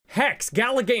Hex,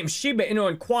 Gala Games, Shiba, Inu,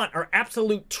 and Quant are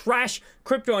absolute trash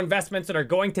crypto investments that are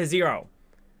going to zero.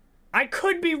 I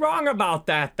could be wrong about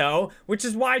that though, which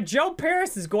is why Joe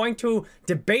Parys is going to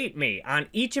debate me on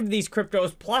each of these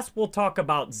cryptos. Plus, we'll talk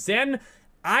about XEN.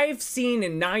 I've seen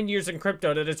in 9 years in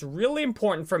crypto that it's really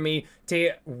important for me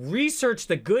to research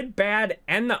the good, bad,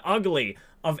 and the ugly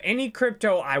of any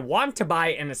crypto I want to buy,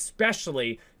 and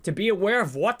especially to be aware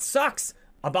of what sucks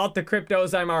about the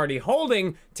cryptos I'm already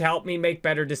holding to help me make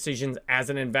better decisions as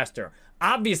an investor.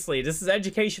 Obviously, this is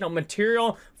educational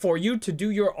material for you to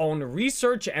do your own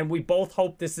research, and we both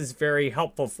hope this is very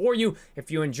helpful for you.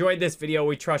 If you enjoyed this video,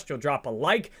 we trust you'll drop a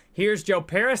like. Here's Joe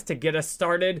Parys to get us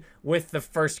started with the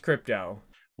first crypto.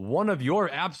 One of your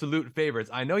absolute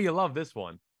favorites. I know you love this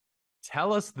one.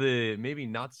 Tell us the maybe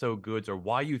not so goods or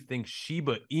why you think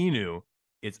Shiba Inu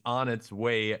is on its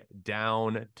way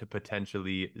down to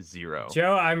potentially zero.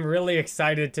 Joe, I'm really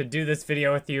excited to do this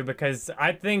video with you because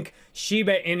I think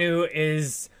Shiba Inu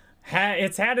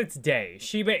it's had its day.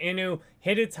 Shiba Inu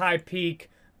hit its high peak.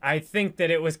 I think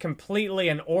that it was completely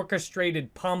an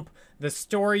orchestrated pump. The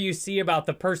story you see about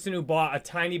the person who bought a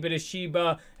tiny bit of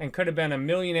Shiba and could have been a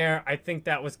millionaire, I think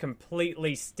that was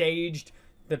completely staged.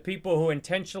 The people who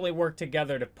intentionally worked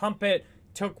together to pump it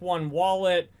took one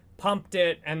wallet, pumped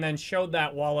it, and then showed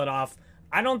that wallet off.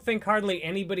 I don't think hardly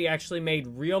anybody actually made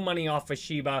real money off of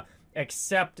Shiba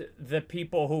except the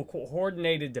people who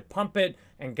coordinated to pump it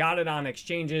and got it on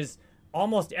exchanges.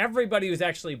 Almost everybody who's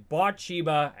actually bought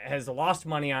Shiba has lost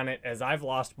money on it, as I've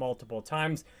lost multiple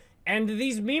times. And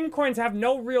these meme coins have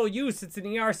no real use. It's an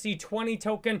ERC20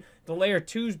 token. The layer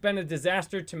 2's been a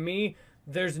disaster to me.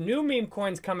 There's new meme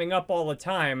coins coming up all the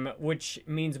time, which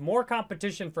means more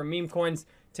competition for meme coins.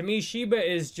 To me, Shiba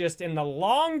is just, in the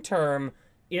long term,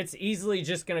 it's easily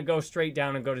just going to go straight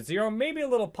down and go to zero. Maybe a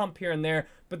little pump here and there,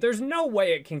 but there's no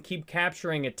way it can keep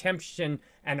capturing attention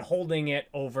and holding it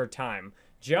over time.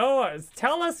 Joe,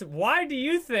 tell us, why do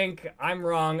you think I'm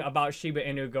wrong about Shiba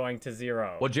Inu going to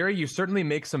zero? Well, Jerry, you certainly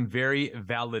make some very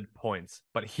valid points,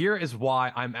 but here is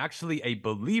why I'm actually a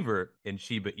believer in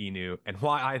Shiba Inu and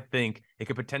why I think it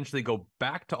could potentially go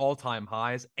back to all-time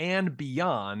highs and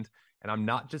beyond. And I'm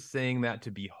not just saying that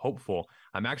to be hopeful.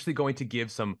 I'm actually going to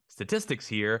give some statistics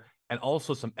here and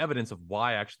also some evidence of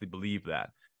why I actually believe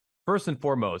that. First and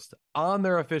foremost, on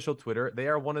their official Twitter, they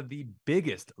are one of the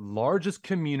biggest, largest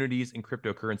communities in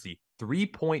cryptocurrency,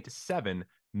 3.7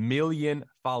 million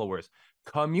followers.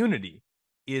 Community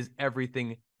is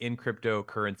everything in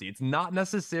cryptocurrency. It's not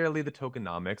necessarily the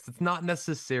tokenomics. It's not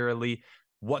necessarily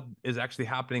what is actually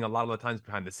happening a lot of the times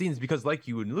behind the scenes, because like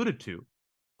you alluded to,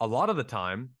 a lot of the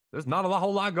time, there's not a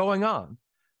whole lot going on.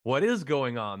 What is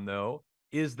going on, though,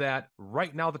 is that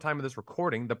right now, at the time of this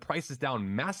recording, the price is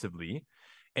down massively.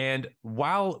 And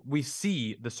while we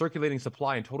see the circulating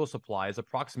supply and total supply is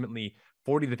approximately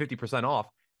 40 to 50% off,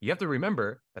 you have to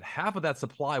remember that half of that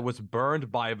supply was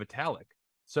burned by Vitalik.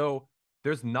 So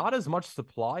there's not as much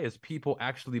supply as people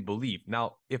actually believe.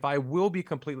 Now, if I will be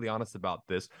completely honest about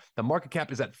this, the market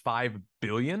cap is at 5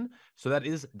 billion. So that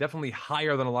is definitely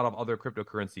higher than a lot of other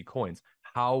cryptocurrency coins.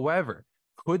 However,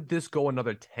 could this go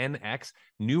another 10x,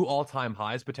 new all-time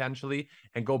highs potentially,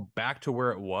 and go back to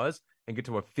where it was and get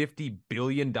to a $50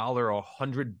 billion or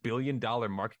 $100 billion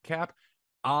market cap?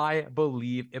 I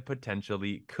believe it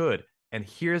potentially could. And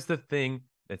here's the thing,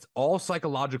 it's all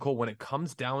psychological when it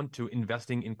comes down to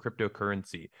investing in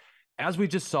cryptocurrency. As we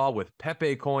just saw with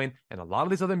Pepe coin and a lot of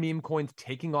these other meme coins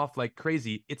taking off like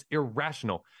crazy, it's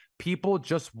irrational. People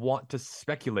just want to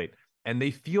speculate, and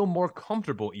they feel more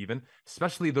comfortable even,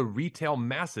 especially the retail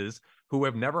masses who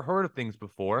have never heard of things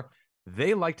before.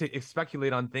 They like to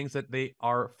speculate on things that they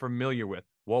are familiar with.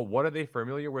 Well, what are they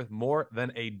familiar with more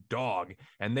than a dog?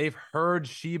 And they've heard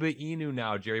Shiba Inu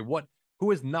now, Jerry. Who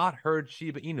has not heard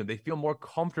Shiba Inu? They feel more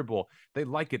comfortable. They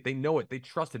like it. They know it. They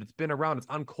trust it. It's been around. It's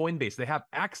on Coinbase. They have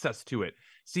access to it.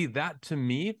 See, that to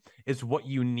me is what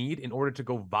you need in order to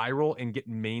go viral and get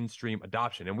mainstream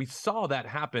adoption. And we saw that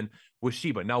happen with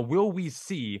Shiba. Now, will we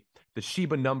see the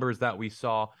Shiba numbers that we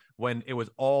saw when it was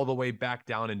all the way back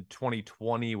down in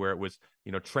 2020, where it was,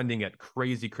 trending at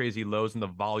crazy, crazy lows and the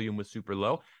volume was super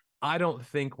low? I don't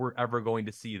think we're ever going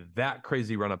to see that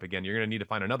crazy run up again. You're going to need to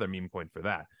find another meme coin for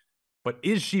that. But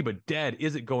is Shiba dead?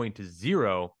 Is it going to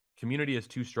zero? Community is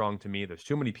too strong to me. There's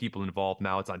too many people involved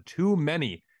now. It's on too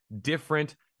many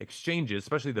different exchanges,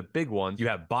 especially the big ones. You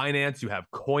have Binance, you have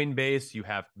Coinbase, you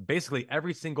have basically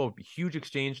every single huge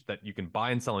exchange that you can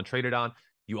buy and sell and trade it on.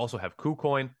 You also have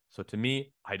KuCoin. So to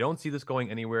me, I don't see this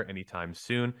going anywhere anytime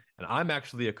soon. And I'm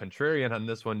actually a contrarian on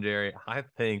this one, Jerry. I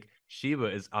think Shiba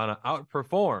is on to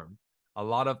outperform a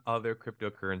lot of other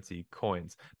cryptocurrency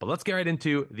coins. But let's get right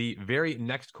into the very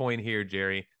next coin here,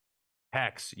 Jerry.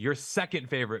 Hex, your second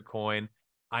favorite coin.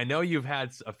 I know you've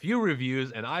had a few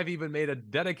reviews, and I've even made a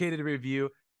dedicated review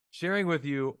sharing with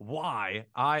you why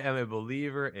I am a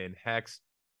believer in Hex.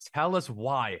 Tell us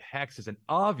why Hex is an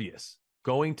obvious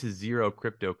going to zero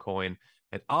crypto coin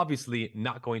and obviously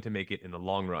not going to make it in the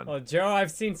long run. Well, Joe,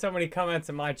 I've seen so many comments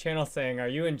on my channel saying, are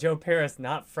you and Joe Parys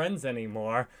not friends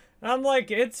anymore? And I'm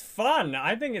like, it's fun.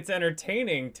 I think it's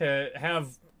entertaining to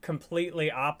have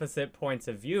completely opposite points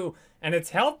of view, and it's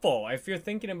helpful. If you're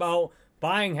thinking about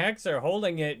buying Hex or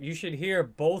holding it, you should hear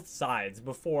both sides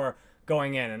before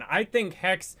going in. And I think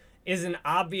Hex is an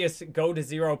obvious go to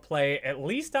zero play, at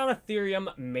least on Ethereum,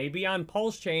 maybe on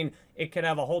Pulse Chain. It could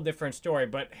have a whole different story,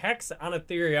 but Hex on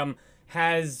Ethereum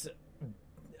has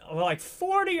like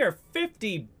 40 or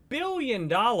 50 billion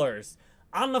dollars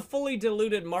on the fully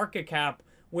diluted market cap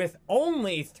with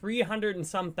only 300 and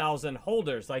some thousand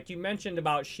holders. Like you mentioned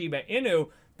about Shiba Inu,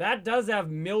 that does have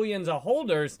millions of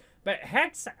holders, but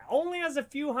Hex only has a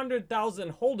few 100,000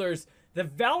 holders. The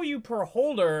value per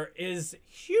holder is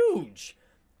huge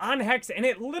on Hex, and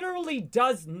it literally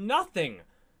does nothing.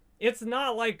 It's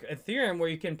not like Ethereum where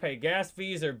you can pay gas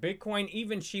fees or Bitcoin.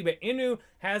 Even Shiba Inu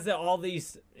has all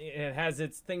these, it has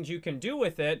its things you can do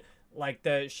with it, like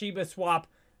the Shiba swap.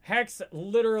 Hex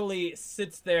literally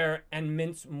sits there and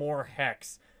mints more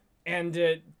Hex.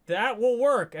 And that will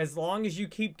work as long as you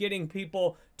keep getting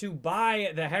people to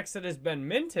buy the Hex that has been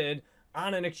minted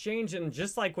on an exchange. And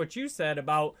just like what you said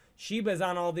about Shiba's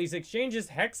on all these exchanges,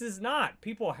 Hex is not.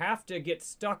 People have to get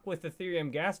stuck with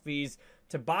Ethereum gas fees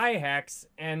to buy Hex.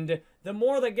 And the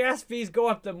more the gas fees go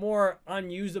up, the more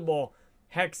unusable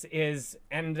Hex is.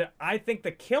 And I think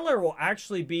the killer will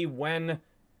actually be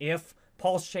if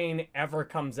Pulse Chain ever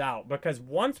comes out. Because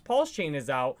once Pulse Chain is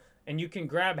out and you can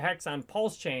grab Hex on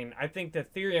Pulse Chain, I think the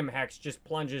Ethereum Hex just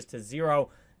plunges to zero.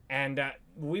 And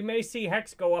we may see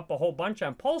Hex go up a whole bunch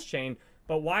on Pulse Chain,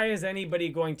 but why is anybody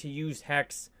going to use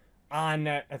Hex on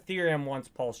Ethereum once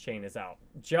Pulse Chain is out?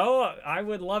 Joe, I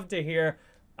would love to hear,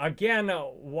 again,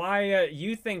 why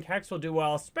you think Hex will do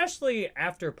well, especially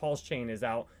after Pulse Chain is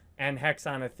out and Hex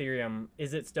on Ethereum.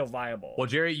 Is it still viable? Well,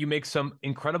 Jerry, you make some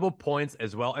incredible points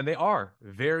as well, and they are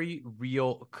very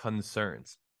real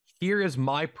concerns. Here is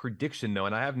my prediction, though,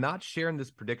 and I have not shared this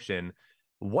prediction.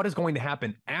 What is going to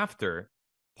happen after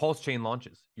Pulse Chain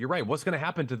launches? You're right. What's going to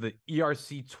happen to the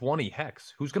ERC20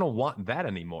 Hex? Who's going to want that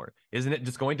anymore? Isn't it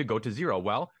just going to go to zero?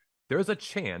 Well, there's a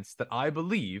chance that I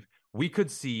believe we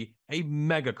could see a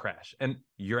mega crash, and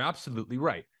you're absolutely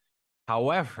right.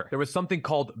 However, there was something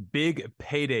called Big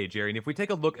Payday, Jerry. And if we take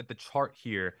a look at the chart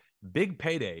here, Big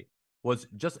Payday was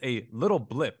just a little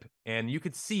blip. And you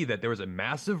could see that there was a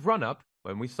massive run up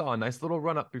when we saw a nice little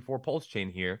run up before Pulse Chain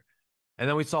here. And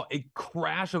then we saw a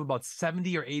crash of about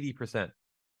 70 or 80%.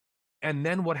 And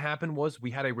then what happened was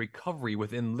we had a recovery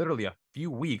within literally a few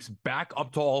weeks back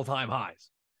up to all-time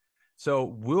highs. So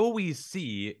will we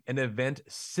see an event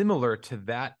similar to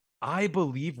that? I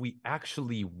believe we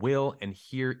actually will, and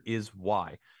here is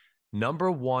why. Number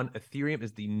one, Ethereum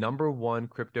is the number one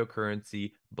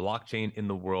cryptocurrency blockchain in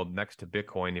the world next to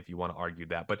Bitcoin, if you want to argue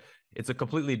that. But it's a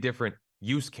completely different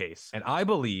use case. And I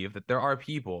believe that there are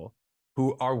people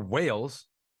who are whales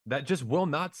that just will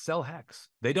not sell Hex.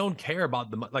 They don't care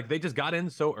about like they just got in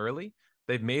so early.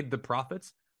 They've made the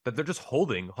profits that they're just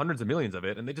holding hundreds of millions of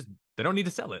it, and they don't need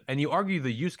to sell it. And you argue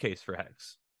the use case for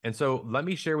Hex. And so let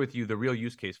me share with you the real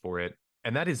use case for it,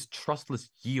 and that is trustless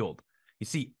yield. You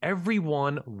see,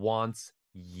 everyone wants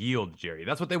yield, Jerry.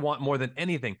 That's what they want more than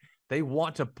anything. They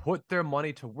want to put their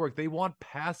money to work. They want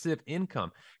passive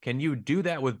income. Can you do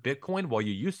that with Bitcoin? Well,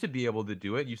 you used to be able to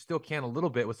do it. You still can a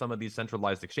little bit with some of these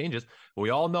centralized exchanges. But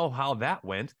we all know how that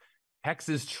went. Hex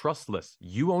is trustless.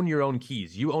 You own your own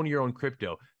keys. You own your own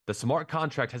crypto. The smart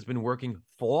contract has been working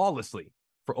flawlessly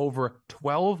for over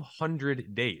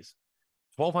 1,200 days.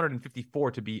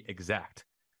 1,254 to be exact.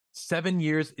 7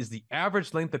 years is the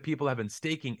average length that people have been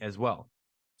staking as well.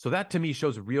 So that to me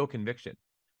shows real conviction.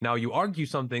 Now you argue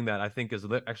something that I think is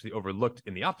actually overlooked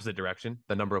in the opposite direction,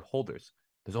 the number of holders.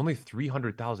 There's only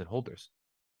 300,000 holders.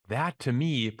 That to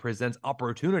me presents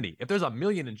opportunity. If there's 1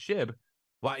 million in SHIB,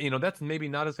 well, that's maybe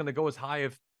not as going to go as high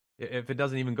if it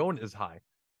doesn't even go as high.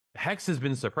 Hex has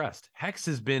been suppressed. Hex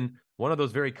has been one of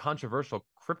those very controversial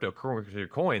cryptocurrency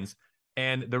coins.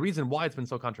 And the reason why it's been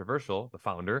so controversial, the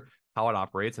founder, how it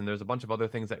operates, and there's a bunch of other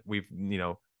things that we've,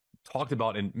 talked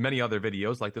about in many other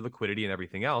videos, like the liquidity and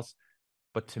everything else.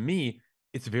 But to me,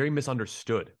 it's very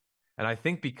misunderstood. And I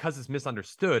think because it's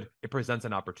misunderstood, it presents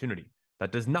an opportunity.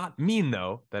 That does not mean,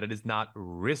 though, that it is not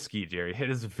risky, Jerry. It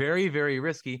is very, very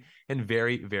risky and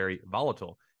very, very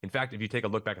volatile. In fact, if you take a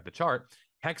look back at the chart,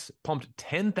 Hex pumped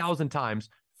 10,000 times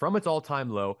from its all-time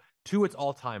low to its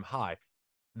all-time high.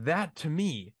 That, to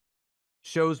me,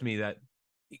 shows me that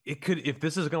it could, if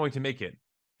this is going to make it,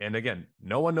 and again,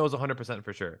 no one knows 100%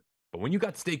 for sure, but when you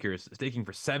got stakers staking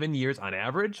for 7 years on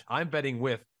average, I'm betting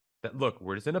with that, look,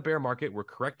 we're just in a bear market, we're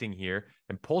correcting here,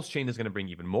 and Pulse Chain is going to bring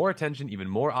even more attention, even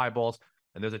more eyeballs,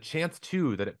 and there's a chance,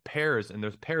 too, that it pairs and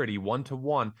there's parity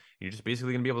 1-to-1. You're just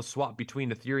basically going to be able to swap between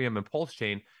Ethereum and Pulse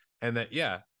Chain, and that,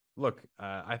 yeah, look,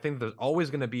 I think there's always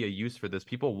going to be a use for this.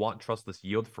 People want trustless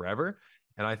yield forever,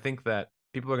 and I think that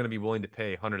people are going to be willing to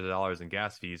pay hundreds of dollars in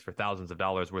gas fees for thousands of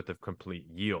dollars worth of complete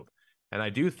yield. And I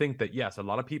do think that, yes, a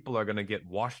lot of people are going to get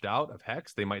washed out of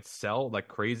Hex. They might sell like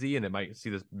crazy and it might see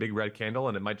this big red candle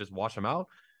and it might just wash them out.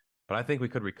 But I think we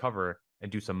could recover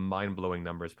and do some mind-blowing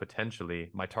numbers potentially.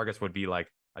 My targets would be like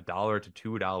 $1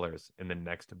 to $2 in the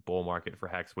next bull market for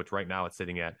Hex, which right now it's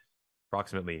sitting at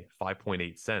approximately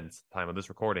 5.8 cents. Time of this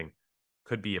recording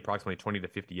could be approximately 20 to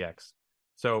 50x.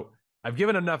 So I've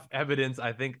given enough evidence,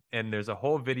 I think, and there's a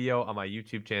whole video on my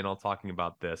YouTube channel talking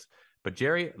about this. But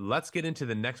Jerry, let's get into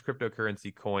the next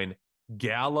cryptocurrency coin,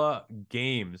 Gala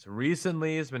Games.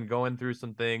 Recently, it's been going through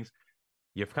some things.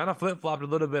 You've kind of flip-flopped a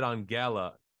little bit on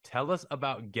Gala. Tell us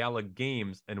about Gala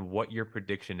Games and what your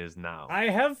prediction is now. I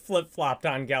have flip-flopped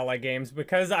on Gala Games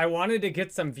because I wanted to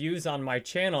get some views on my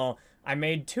channel. I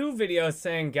made 2 videos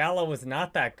saying Gala was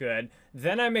not that good.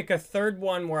 Then I make a third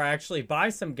one where I actually buy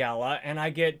some Gala and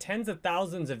I get tens of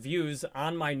thousands of views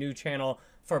on my new channel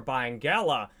for buying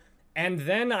Gala. And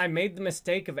then I made the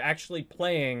mistake of actually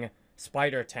playing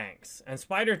Spider Tanks. And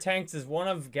Spider Tanks is one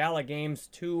of Gala Games'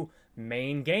 2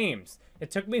 main games.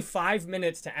 It took me 5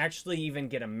 minutes to actually even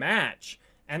get a match.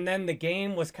 And then the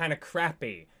game was kind of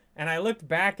crappy. And I looked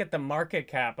back at the market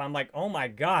cap. I'm like, oh my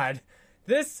God,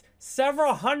 this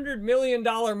several $100 million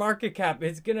market cap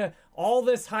is gonna, all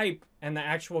this hype, and the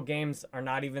actual games are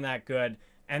not even that good.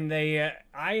 And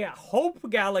I hope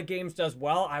Gala Games does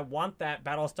well. I want that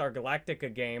Battlestar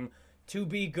Galactica game to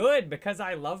be good because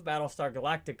I love Battlestar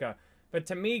Galactica. But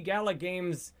to me, Gala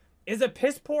Games is a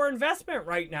piss poor investment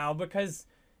right now because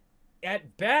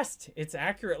at best, it's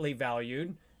accurately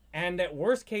valued. And at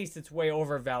worst case, it's way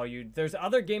overvalued. There's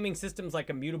other gaming systems like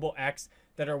Immutable X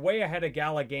that are way ahead of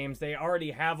Gala Games. They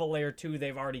already have a layer 2.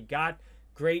 They've already got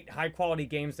great high quality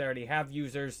games. They already have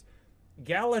users.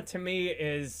 Gala to me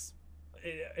is,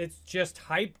 it's just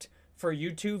hyped for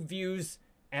YouTube views,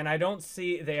 and I don't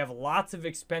see, they have lots of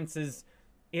expenses.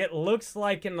 It looks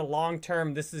like in the long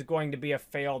term, this is going to be a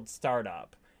failed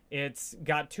startup. It's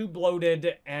got too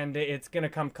bloated, and it's going to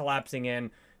come collapsing in.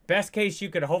 Best case you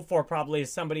could hope for probably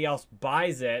is somebody else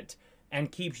buys it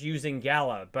and keeps using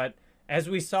Gala. But as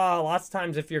we saw lots of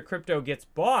times, if your crypto gets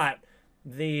bought,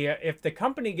 if the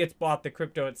company gets bought, the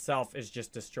crypto itself is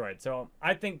just destroyed. So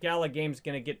I think Gala Games is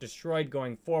going to get destroyed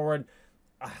going forward.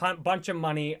 A bunch of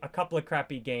money, a couple of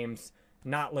crappy games,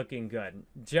 not looking good.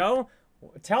 Joe,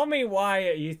 tell me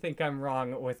why you think I'm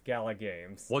wrong with Gala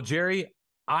Games. Well, Jerry,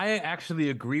 I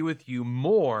actually agree with you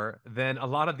more than a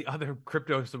lot of the other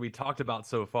cryptos that we talked about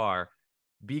so far,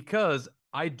 because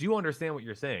I do understand what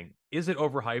you're saying. Is it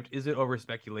overhyped? Is it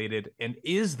overspeculated? And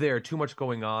is there too much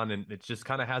going on and it just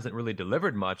kind of hasn't really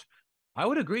delivered much? I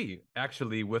would agree,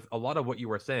 actually, with a lot of what you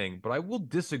were saying, but I will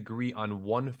disagree on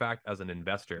one fact as an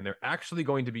investor. And they're actually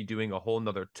going to be doing a whole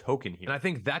nother token here. And I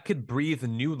think that could breathe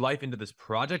new life into this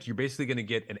project. You're basically going to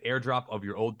get an airdrop of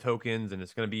your old tokens, and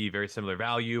it's going to be very similar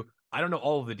value. I don't know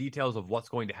all of the details of what's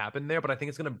going to happen there, but I think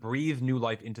it's going to breathe new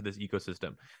life into this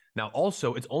ecosystem. Now,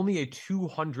 also, it's only a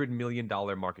 $200 million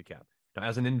market cap. Now,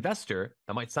 as an investor,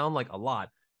 that might sound like a lot,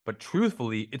 but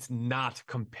truthfully, it's not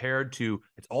compared to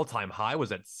its all-time high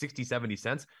was at 60, 70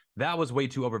 cents. That was way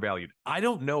too overvalued. I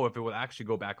don't know if it will actually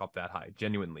go back up that high,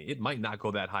 genuinely. It might not go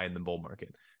that high in the bull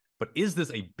market. But is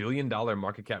this a billion-dollar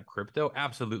market cap crypto?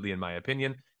 Absolutely, in my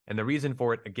opinion. And the reason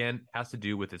for it, again, has to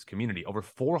do with its community. Over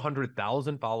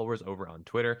 400,000 followers over on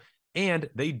Twitter. And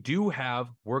they do have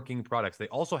working products. They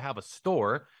also have a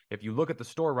store. If you look at the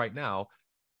store right now,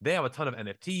 they have a ton of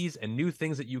NFTs and new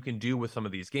things that you can do with some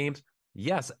of these games.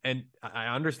 Yes, and I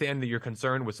understand that you're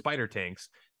concerned with Spider Tanks.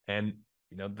 And,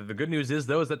 you know, the good news is,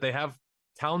 though, is that they have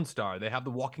Townstar, they have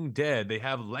The Walking Dead, they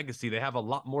have Legacy, they have a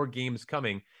lot more games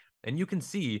coming. And you can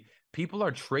see people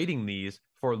are trading these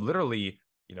for literally,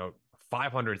 you know,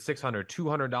 $500, $600,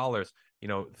 $200, you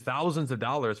know, thousands of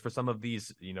dollars for some of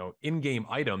these, you know, in-game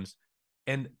items.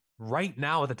 And right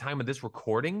now, at the time of this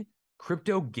recording,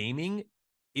 crypto gaming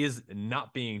is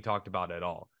not being talked about at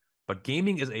all. But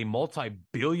gaming is a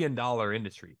multi-billion-dollar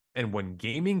industry. And when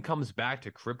gaming comes back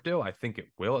to crypto, I think it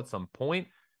will at some point,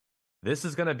 this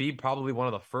is going to be probably one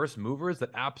of the first movers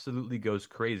that absolutely goes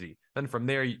crazy. Then from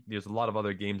there, there's a lot of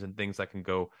other games and things that can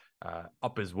go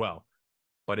up as well.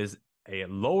 But is a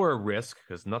lower risk,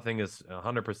 because nothing is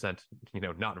 100%,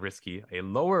 not risky, a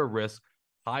lower risk,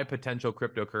 high potential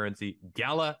cryptocurrency.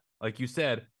 Gala, like you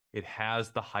said, it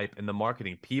has the hype and the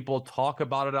marketing. People talk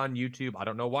about it on YouTube. I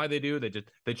don't know why they do.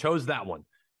 They chose that one.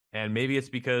 And maybe it's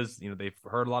because, they've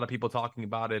heard a lot of people talking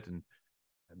about it. And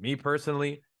me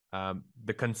personally,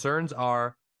 the concerns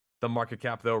are the market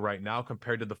cap, though, right now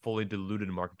compared to the fully diluted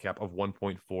market cap of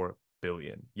 1.4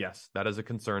 billion. Yes, that is a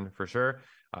concern for sure.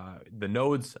 The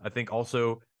nodes, I think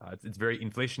also, it's very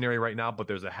inflationary right now, but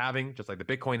there's a halving, just like the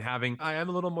Bitcoin halving. I am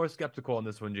a little more skeptical on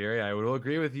this one, Jerry. I will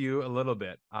agree with you a little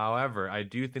bit. However, I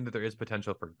do think that there is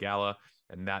potential for Gala,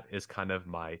 and that is kind of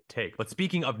my take. But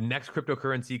speaking of next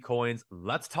cryptocurrency coins,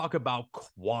 let's talk about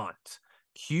Quant.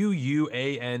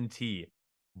 Quant.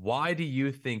 Why do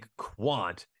you think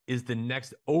Quant is the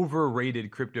next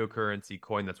overrated cryptocurrency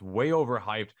coin that's way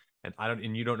overhyped?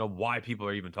 And you don't know why people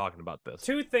are even talking about this.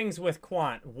 Two things with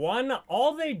Quant. One,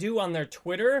 all they do on their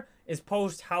Twitter is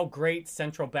post how great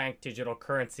central bank digital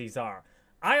currencies are.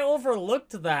 I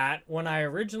overlooked that when I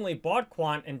originally bought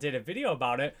Quant and did a video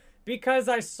about it because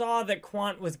I saw that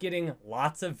Quant was getting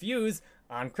lots of views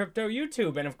on crypto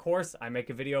YouTube. And of course, I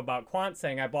make a video about Quant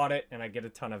saying I bought it and I get a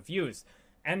ton of views.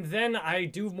 And then I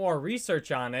do more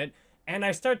research on it and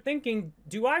I start thinking,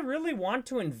 do I really want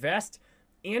to invest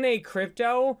in a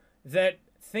crypto that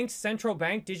thinks central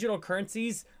bank digital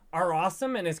currencies are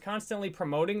awesome and is constantly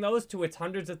promoting those to its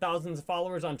hundreds of thousands of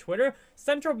followers on Twitter?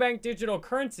 Central bank digital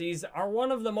currencies are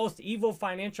one of the most evil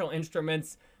financial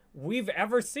instruments we've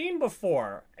ever seen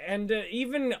before. And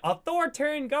even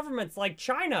authoritarian governments like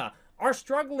China are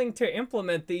struggling to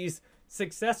implement these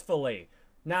successfully.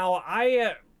 Now,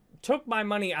 I took my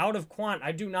money out of Quant.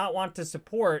 I do not want to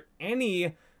support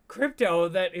any crypto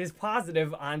that is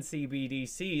positive on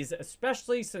CBDCs,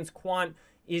 especially since Quant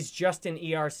is just an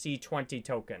ERC20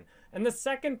 token. And the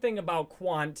second thing about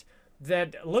Quant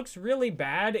that looks really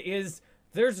bad is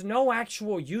there's no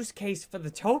actual use case for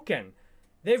the token.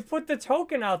 They've put the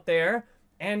token out there,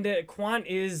 and Quant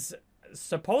is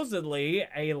supposedly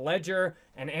a ledger,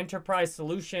 an enterprise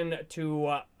solution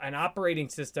to an operating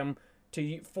system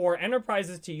for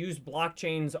enterprises to use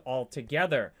blockchains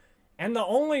altogether. And the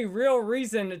only real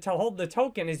reason to hold the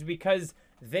token is because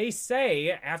they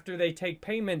say after they take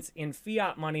payments in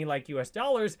fiat money like US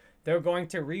dollars, they're going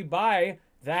to rebuy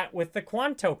that with the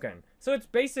Quant token. So it's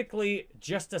basically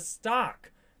just a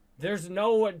stock. There's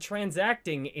no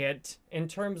transacting it in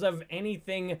terms of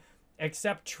anything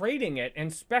except trading it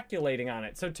and speculating on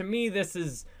it. So to me, this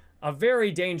is a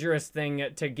very dangerous thing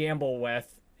to gamble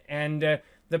with. And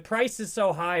the price is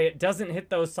so high, it doesn't hit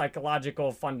those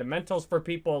psychological fundamentals for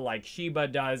people like Shiba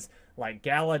does, like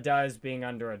Gala does, being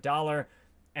under $1.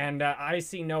 And I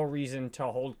see no reason to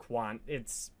hold Quant.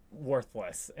 It's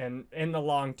worthless and in the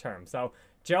long term. So,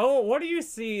 Joe, what do you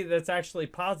see that's actually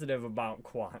positive about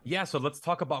Quant? Yeah, so let's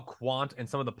talk about Quant and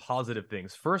some of the positive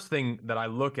things. First thing that I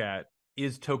look at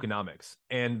is tokenomics.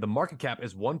 And the market cap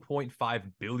is $1.5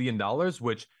 billion,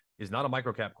 which is not a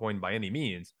microcap coin by any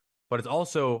means, but it's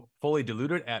also fully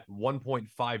diluted at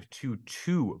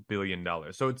 $1.522 billion.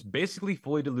 So it's basically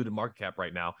fully diluted market cap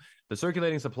right now. The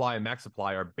circulating supply and max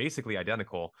supply are basically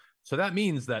identical. So that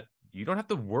means that you don't have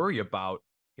to worry about,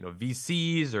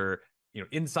 VCs or,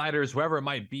 insiders, whoever it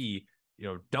might be,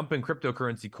 dumping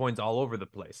cryptocurrency coins all over the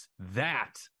place.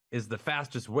 That is the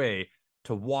fastest way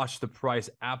to watch the price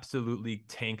absolutely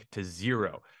tank to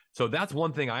zero. So that's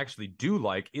one thing I actually do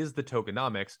like is the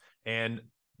tokenomics. And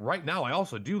right now, I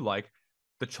also do like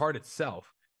the chart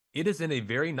itself. It is in a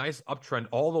very nice uptrend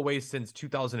all the way since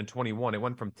 2021. It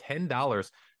went from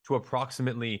 $10 to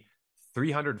approximately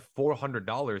 $300,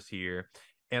 $400 here.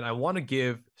 And I want to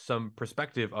give some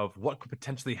perspective of what could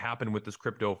potentially happen with this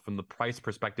crypto from the price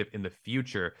perspective in the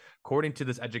future. According to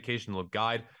this educational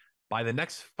guide, by the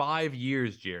next 5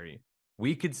 years, Jerry,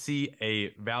 we could see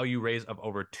a value raise of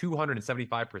over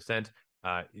 275%.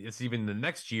 It's even the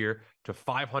next year to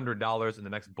 $500 in the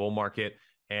next bull market.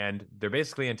 And they're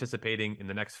basically anticipating in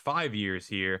the next 5 years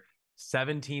here,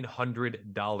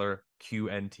 $1,700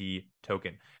 QNT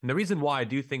token. And the reason why I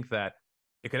do think that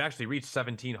it could actually reach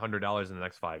 $1,700 in the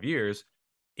next 5 years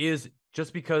is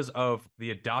just because of the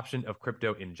adoption of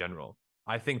crypto in general.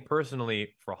 I think personally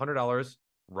for $100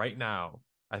 right now,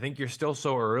 I think you're still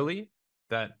so early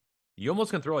that you almost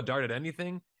can throw a dart at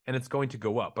anything and it's going to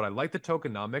go up. But I like the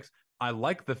tokenomics. I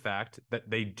like the fact that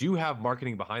they do have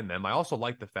marketing behind them. I also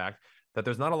like the fact that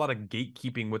there's not a lot of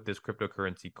gatekeeping with this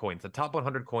cryptocurrency coin. It's a top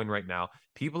 100 coin right now.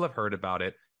 People have heard about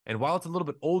it. And while it's a little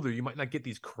bit older, you might not get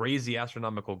these crazy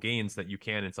astronomical gains that you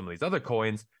can in some of these other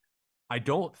coins. I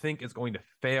don't think it's going to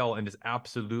fail and just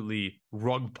absolutely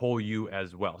rug pull you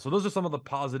as well. So those are some of the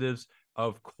positives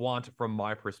of Quant from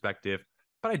my perspective.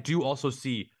 But I do also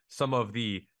see some of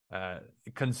the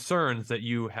concerns that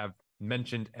you have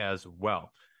mentioned as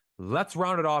well. Let's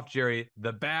round it off, Jerry.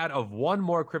 The bad of one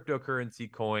more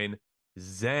cryptocurrency coin,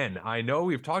 Zen. I know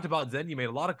we've talked about Zen. You made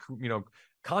a lot of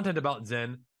content about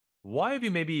Zen. Why have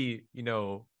you maybe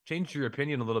changed your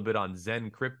opinion a little bit on Zen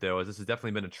crypto, as this has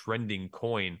definitely been a trending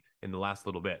coin in the last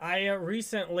little bit? I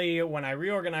recently, when I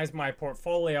reorganized my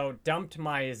portfolio, dumped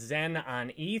my Zen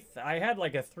on ETH. I had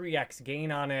like a 3x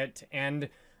gain on it, and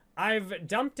I've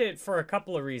dumped it for a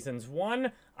couple of reasons.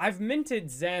 One, I've minted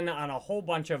Zen on a whole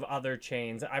bunch of other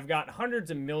chains. I've got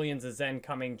hundreds of millions of Zen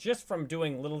coming just from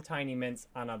doing little tiny mints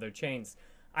on other chains.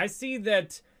 I see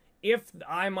that if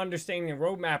I'm understanding the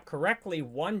roadmap correctly,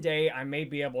 one day I may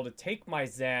be able to take my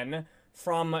Zen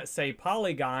from, say,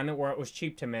 Polygon, where it was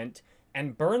cheap to mint,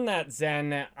 and burn that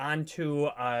Zen onto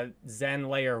Zen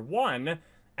layer 1,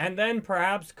 and then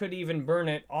perhaps could even burn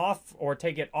it off or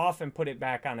take it off and put it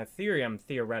back on Ethereum,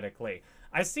 theoretically.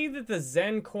 I see that the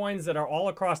Zen coins that are all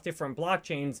across different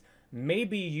blockchains may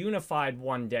be unified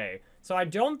one day. So I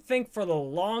don't think for the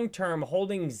long term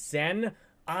holding Zen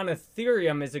on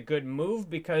Ethereum is a good move,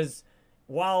 because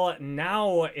while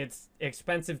now it's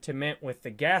expensive to mint with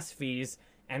the gas fees,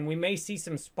 and we may see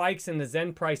some spikes in the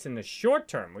Zen price in the short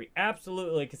term, we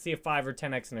absolutely could see a 5 or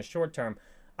 10x in the short term.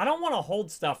 I don't want to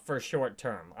hold stuff for short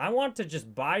term. I want to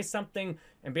just buy something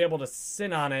and be able to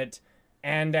sit on it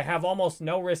and have almost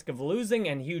no risk of losing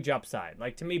and huge upside.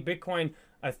 Like, to me, Bitcoin,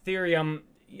 Ethereum,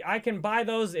 I can buy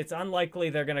those. It's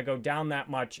unlikely they're going to go down that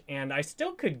much, and I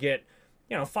still could get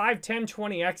 5, 10,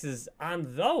 20x's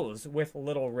on those with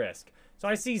little risk. So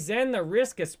I see Zen, the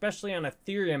risk, especially on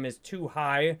Ethereum, is too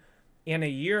high in a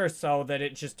year or so that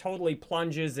it just totally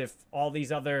plunges if all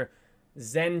these other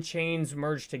Zen chains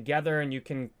merge together and you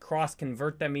can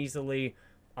cross-convert them easily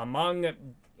among,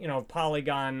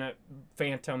 Polygon,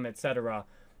 Phantom, etc.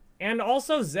 And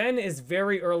also, Zen is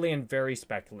very early and very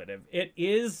speculative. It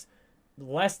is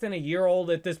less than a year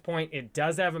old at this point. It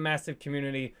does have a massive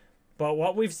community. But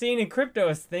what we've seen in crypto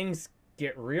is things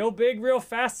get real big real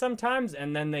fast sometimes,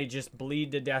 and then they just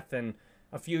bleed to death, and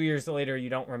a few years later you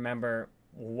don't remember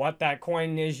what that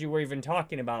coin is you were even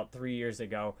talking about 3 years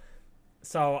ago.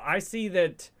 So I see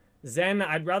that Zen,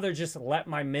 I'd rather just let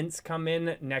my mints come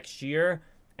in next year,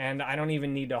 and I don't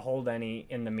even need to hold any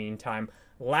in the meantime.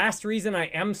 Last reason I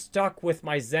am stuck with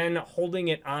my Zen holding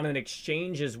it on an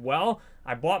exchange as well.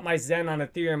 I bought my Zen on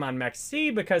Ethereum on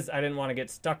MEXC because I didn't want to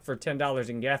get stuck for $10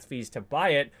 in gas fees to buy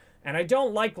it. And I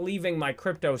don't like leaving my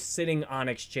crypto sitting on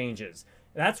exchanges.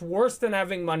 That's worse than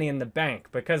having money in the bank,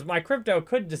 because my crypto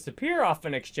could disappear off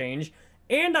an exchange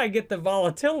and I get the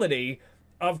volatility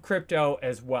of crypto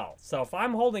as well. So if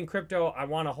I'm holding crypto, I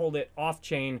want to hold it off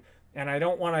chain, and I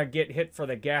don't want to get hit for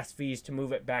the gas fees to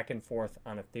move it back and forth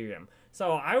on Ethereum.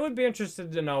 So I would be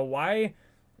interested to know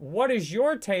what is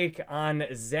your take on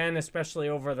Zen, especially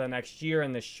over the next year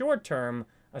in the short term,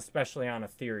 especially on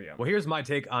Ethereum? Well, here's my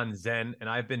take on Zen, and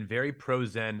I've been very pro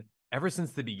Zen ever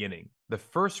since the beginning. The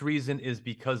first reason is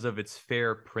because of its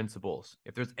fair principles.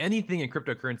 If there's anything in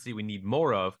cryptocurrency we need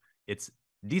more of, it's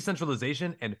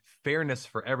decentralization and fairness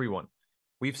for everyone.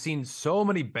 We've seen so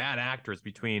many bad actors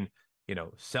between,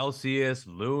 Celsius,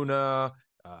 Luna,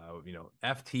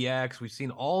 FTX. We've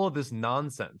seen all of this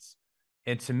nonsense.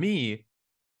 And to me,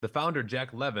 the founder,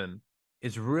 Jack Levin,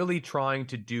 is really trying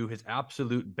to do his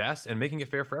absolute best and making it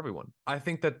fair for everyone. I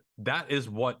think that is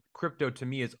what crypto to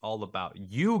me is all about.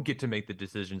 You get to make the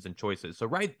decisions and choices. So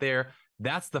right there,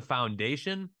 that's the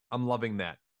foundation. I'm loving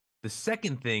that. The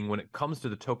second thing when it comes to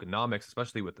the tokenomics,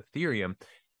 especially with Ethereum,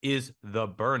 is the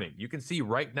burning. You can see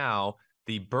right now,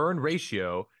 the burn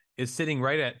ratio is sitting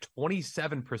right at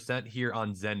 27% here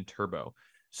on Zen Turbo.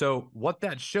 So what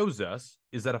that shows us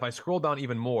is that if I scroll down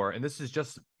even more, and this is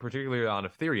just particularly on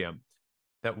Ethereum,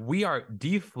 that we are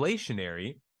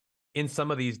deflationary in some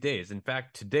of these days. In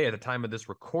fact, today, at the time of this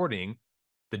recording,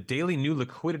 the daily new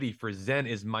liquidity for Zen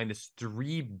is minus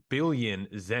 3 billion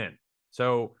Zen.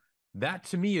 So that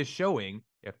to me is showing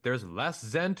if there's less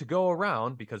Zen to go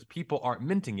around because people aren't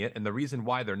minting it, and the reason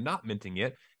why they're not minting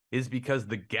it is because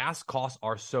the gas costs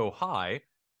are so high,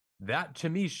 that to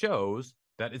me shows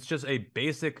that it's just a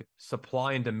basic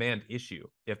supply and demand issue.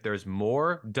 If there's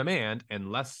more demand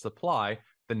and less supply,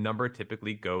 the number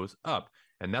typically goes up.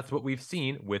 And that's what we've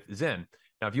seen with Zen.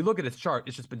 Now, if you look at its chart,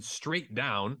 it's just been straight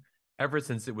down ever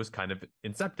since it was kind of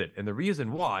incepted. And the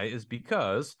reason why is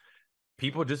because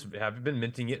people just have been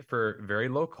minting it for very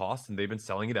low cost and they've been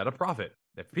selling it at a profit.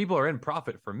 If people are in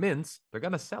profit for mints, they're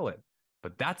going to sell it.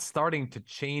 But that's starting to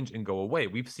change and go away.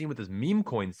 We've seen with this meme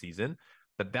coin season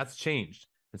that that's changed.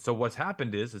 And so what's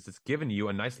happened is it's given you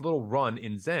a nice little run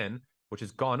in Zen, which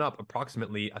has gone up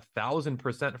approximately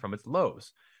 1,000% from its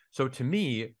lows. So to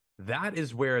me, that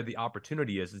is where the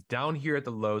opportunity is down here at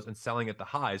the lows and selling at the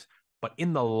highs. But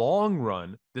in the long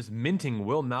run, this minting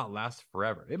will not last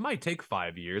forever. It might take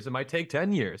 5 years. It might take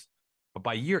 10 years. But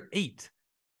by year 8,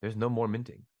 there's no more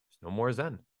minting. There's no more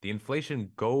Zen. The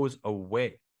inflation goes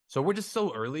away. So we're just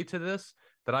so early to this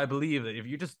that I believe that if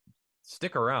you just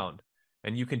stick around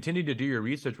and you continue to do your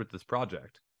research with this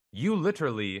project, you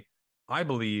literally, I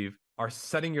believe, are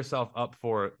setting yourself up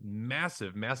for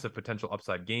massive, massive potential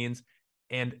upside gains.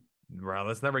 And well,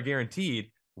 that's never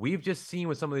guaranteed. We've just seen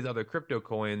with some of these other crypto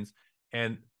coins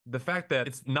and the fact that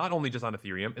it's not only just on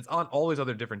Ethereum, it's on all these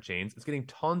other different chains. It's getting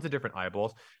tons of different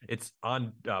eyeballs. It's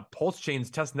on Pulse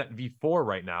Chain's testnet V4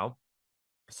 right now.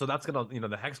 So that's going to,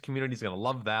 the Hex community is going to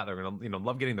love that. They're going to,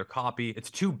 love getting their copy.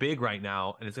 It's too big right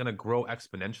now and it's going to grow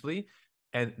exponentially.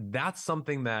 And that's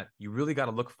something that you really got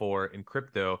to look for in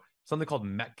crypto, something called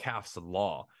Metcalfe's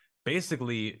law.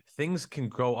 Basically, things can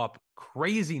grow up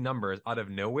crazy numbers out of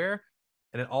nowhere.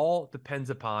 And it all depends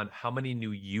upon how many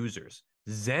new users.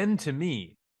 Zen, to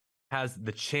me, has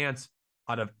the chance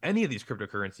out of any of these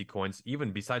cryptocurrency coins,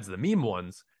 even besides the meme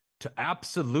ones, to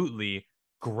absolutely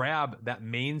grab that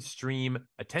mainstream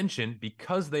attention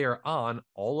because they are on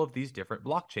all of these different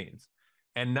blockchains.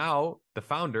 And now the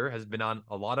founder has been on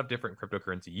a lot of different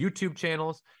cryptocurrency YouTube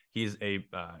channels. He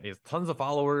has tons of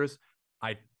followers.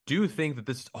 I do think that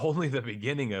this is only the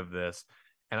beginning of this.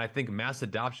 And I think mass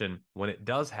adoption, when it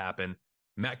does happen,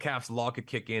 Metcalfe's law could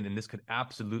kick in and this could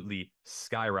absolutely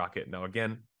skyrocket. Now,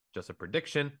 again, just a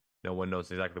prediction. No one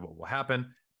knows exactly what will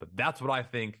happen, but that's what I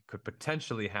think could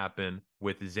potentially happen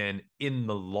with Zen in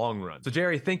the long run. So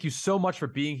Jerry, thank you so much for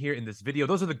being here in this video.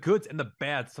 Those are the goods and the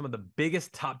bads, some of the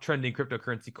biggest top trending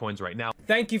cryptocurrency coins right now.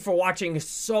 Thank you for watching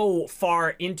so far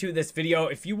into this video.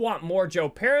 If you want more Joe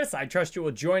Parys, I trust you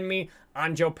will join me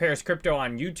on Joe Parys Crypto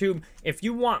on YouTube. If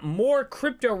you want more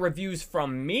crypto reviews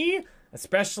from me,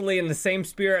 especially in the same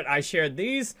spirit I shared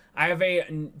these, I have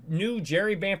a new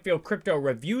Jerry Banfield Crypto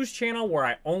Reviews channel where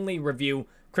I only review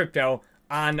crypto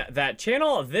on that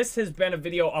channel. This has been a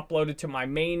video uploaded to my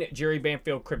main Jerry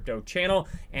Banfield Crypto channel.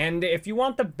 And if you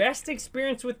want the best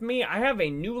experience with me, I have a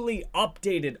newly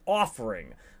updated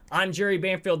offering on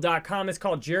jerrybanfield.com. It's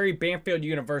called Jerry Banfield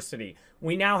University.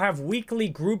 We now have weekly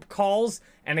group calls,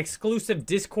 an exclusive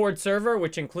Discord server,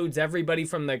 which includes everybody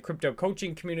from the crypto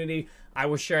coaching community I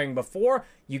was sharing before.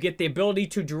 You get the ability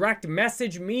to direct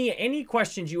message me any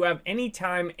questions you have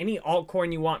anytime, any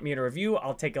altcoin you want me to review.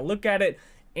 I'll take a look at it.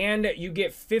 And you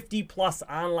get 50 plus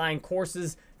online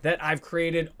courses that I've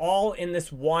created all in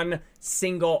this one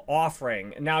single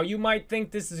offering. Now, you might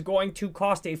think this is going to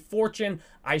cost a fortune.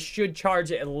 I should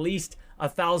charge at least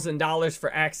 $1,000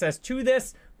 for access to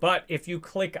this. But if you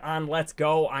click on Let's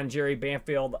Go on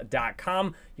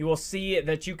jerrybanfield.com, you will see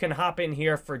that you can hop in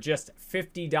here for just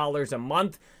 $50 a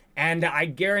month. And I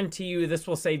guarantee you this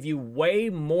will save you way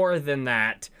more than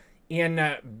that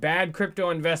in bad crypto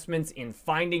investments, in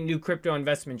finding new crypto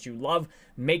investments you love,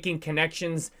 making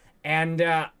connections. And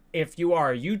if you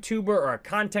are a YouTuber or a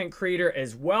content creator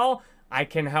as well, I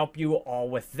can help you all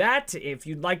with that. If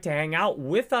you'd like to hang out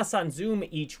with us on Zoom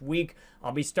each week,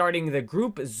 I'll be starting the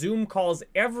group Zoom calls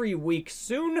every week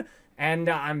soon. And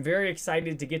I'm very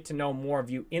excited to get to know more of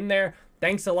you in there.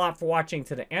 Thanks a lot for watching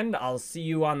to the end. I'll see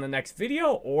you on the next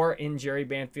video or in Jerry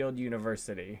Banfield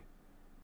University.